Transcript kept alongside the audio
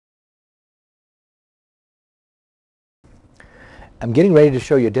I'm getting ready to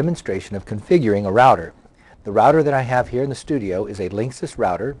show you a demonstration of configuring a router. The router that I have here in the studio is a Linksys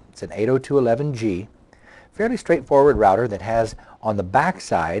router. It's an 802.11g. Fairly straightforward router that has on the back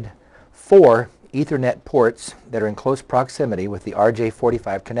side 4 Ethernet ports that are in close proximity with the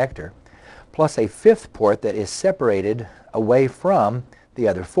RJ45 connector, plus a 5th port that is separated away from the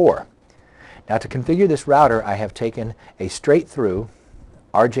other 4. Now to configure this router, I have taken a straight through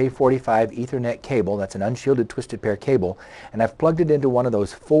RJ45 Ethernet cable, that's an unshielded twisted pair cable, and I've plugged it into one of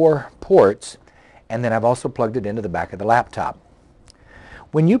those 4 ports, and then I've also plugged it into the back of the laptop.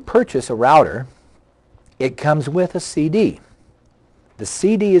 When you purchase a router, it comes with a CD. The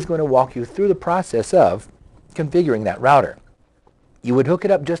CD is going to walk you through the process of configuring that router. You would hook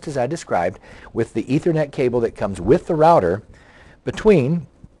it up just as I described with the Ethernet cable that comes with the router between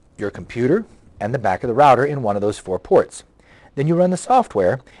your computer and the back of the router in one of those 4 ports. Then you run the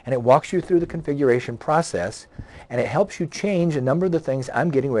software and it walks you through the configuration process, and it helps you change a number of the things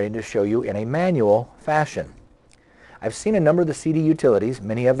I'm getting ready to show you in a manual fashion. I've seen a number of the CD utilities.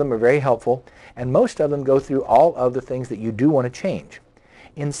 Many of them are very helpful, and most of them go through all of the things that you do want to change.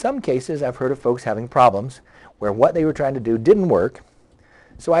 In some cases, I've heard of folks having problems where what they were trying to do didn't work,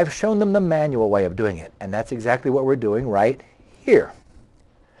 so I've shown them the manual way of doing it, and that's exactly what we're doing right here.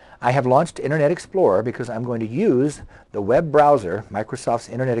 I have launched Internet Explorer because I'm going to use the web browser, Microsoft's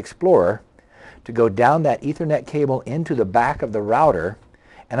Internet Explorer, to go down that Ethernet cable into the back of the router,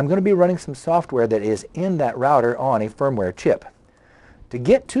 and I'm going to be running some software that is in that router on a firmware chip. To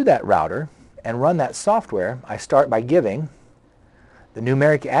get to that router and run that software, I start by giving the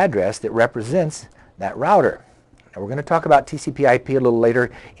numeric address that represents that router. Now we're going to talk about TCP/IP a little later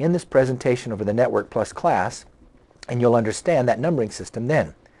in this presentation over the Network Plus class, and you'll understand that numbering system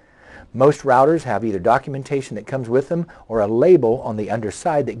then. Most routers have either documentation that comes with them or a label on the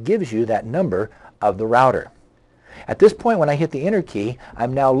underside that gives you that number of the router. At this point, when I hit the enter key,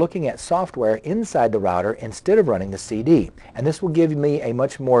 I'm now looking at software inside the router instead of running the CD. And this will give me a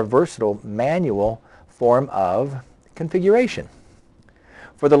much more versatile manual form of configuration.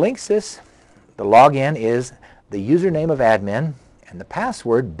 For the Linksys, the login is the username of admin, and the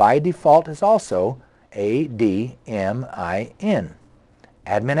password by default is also ADMIN.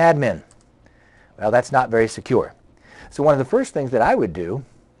 Admin. Well, that's not very secure. So one of the first things that I would do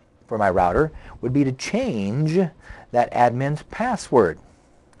for my router would be to change that admin's password.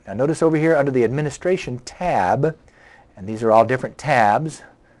 Now notice over here under the administration tab, and these are all different tabs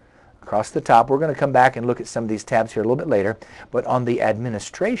across the top. We're going to come back and look at some of these tabs here a little bit later, but on the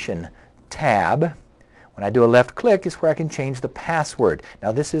administration tab, when I do a left click is where I can change the password.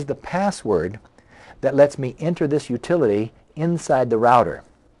 Now this is the password that lets me enter this utility inside the router.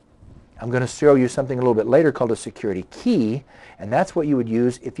 I'm going to show you something a little bit later called a security key, and that's what you would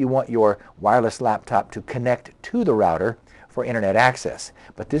use if you want your wireless laptop to connect to the router for internet access.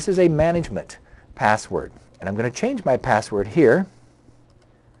 But this is a management password, and I'm going to change my password here.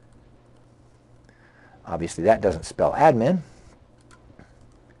 Obviously that doesn't spell admin.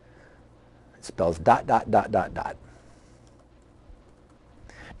 It spells ... Now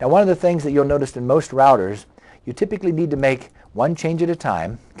one of the things that you'll notice in most routers, you typically need to make one change at a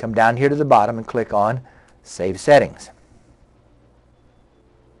time. Come down here to the bottom and click on Save Settings.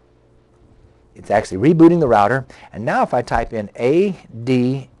 It's actually rebooting the router, and now if I type in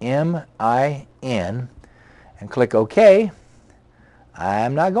ADMIN and click OK,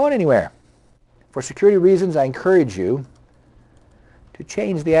 I'm not going anywhere. For security reasons, I encourage you to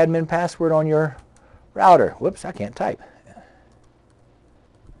change the admin password on your router. Whoops, I can't type.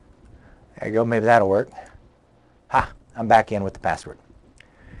 There you go, maybe that'll work. Ha, I'm back in with the password.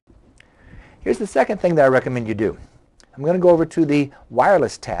 Here's the second thing that I recommend you do. I'm going to go over to the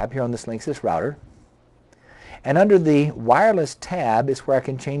wireless tab here on this Linksys router. And under the wireless tab is where I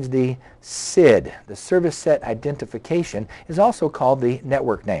can change the SID. The service set identification is also called the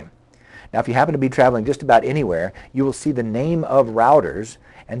network name. Now if you happen to be traveling just about anywhere, you will see the name of routers,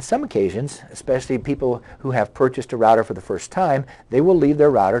 and some occasions, especially people who have purchased a router for the first time, they will leave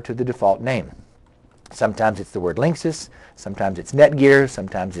their router to the default name. Sometimes it's the word Linksys, sometimes it's Netgear,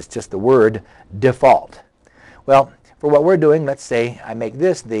 sometimes it's just the word default. Well, for what we're doing, let's say I make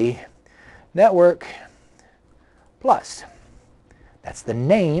this the Network Plus. That's the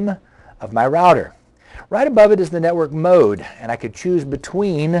name of my router. Right above it is the network mode, and I could choose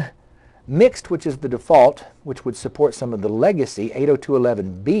between Mixed, which is the default, which would support some of the legacy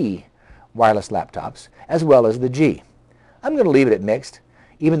 802.11b wireless laptops, as well as the G. I'm going to leave it at Mixed,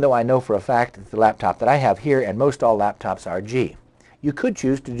 even though I know for a fact that the laptop that I have here and most all laptops are G. You could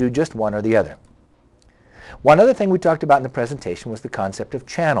choose to do just one or the other. One other thing we talked about in the presentation was the concept of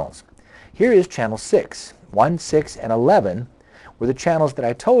channels. Here is channel 6. 1, 6, and 11 where the channels that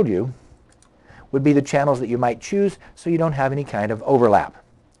I told you would be the channels that you might choose so you don't have any kind of overlap.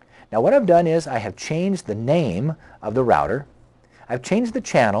 Now what I've done is I have changed the name of the router, I've changed the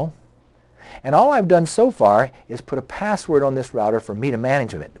channel, and all I've done so far is put a password on this router for me to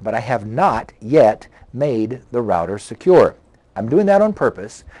manage it, but I have not yet made the router secure. I'm doing that on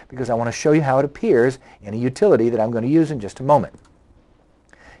purpose because I want to show you how it appears in a utility that I'm going to use in just a moment.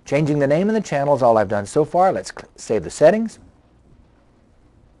 Changing the name and the channel is all I've done so far. Let's save the settings.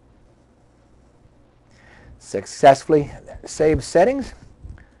 Successfully saved settings.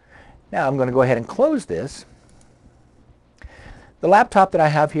 Now I'm going to go ahead and close this. The laptop that I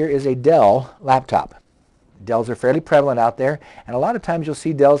have here is a Dell laptop. Dells are fairly prevalent out there, and a lot of times you'll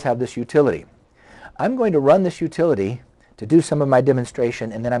see Dells have this utility. I'm going to run this utility to do some of my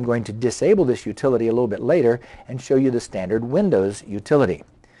demonstration, and then I'm going to disable this utility a little bit later and show you the standard Windows utility.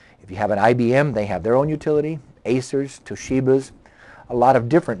 If you have an IBM, they have their own utility. Acer's, Toshiba's, a lot of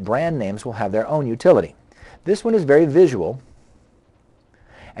different brand names will have their own utility. This one is very visual,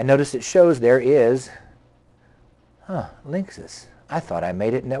 and notice it shows there is Linksys. I thought I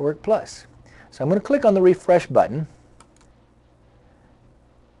made it Network Plus. So I'm going to click on the refresh button.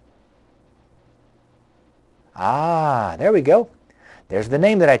 There we go. There's the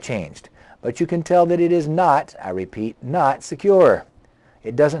name that I changed. But you can tell that it is not, I repeat, not secure.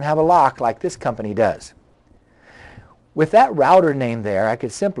 It doesn't have a lock like this company does. With that router name there, I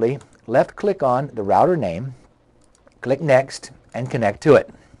could simply left click on the router name, click Next, and connect to it.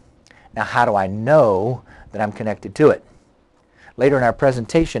 Now how do I know that I'm connected to it? Later in our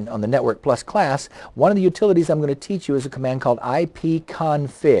presentation on the Network Plus class, one of the utilities I'm going to teach you is a command called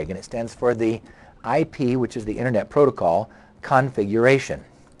ipconfig, and it stands for the IP, which is the Internet Protocol, configuration.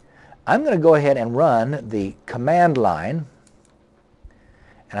 I'm going to go ahead and run the command line,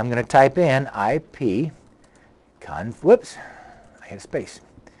 and I'm going to type in ipconfig, I hit a space,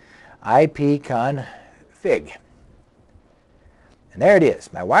 ipconfig. And there it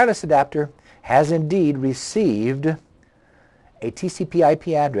is. My wireless adapter has indeed received a TCP IP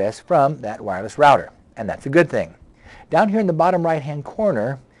address from that wireless router, and that's a good thing. Down here in the bottom right hand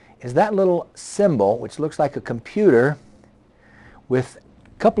corner is that little symbol which looks like a computer with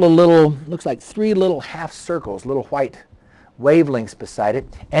a couple of little, looks like 3 little half circles, little white wavelengths beside it,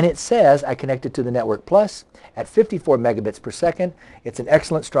 and it says I connected to the Network Plus at 54 megabits per second. It's an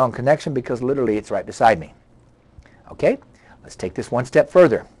excellent strong connection because literally it's right beside me. Okay, let's take this one step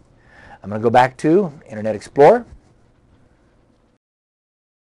further. I'm going to go back to Internet Explorer.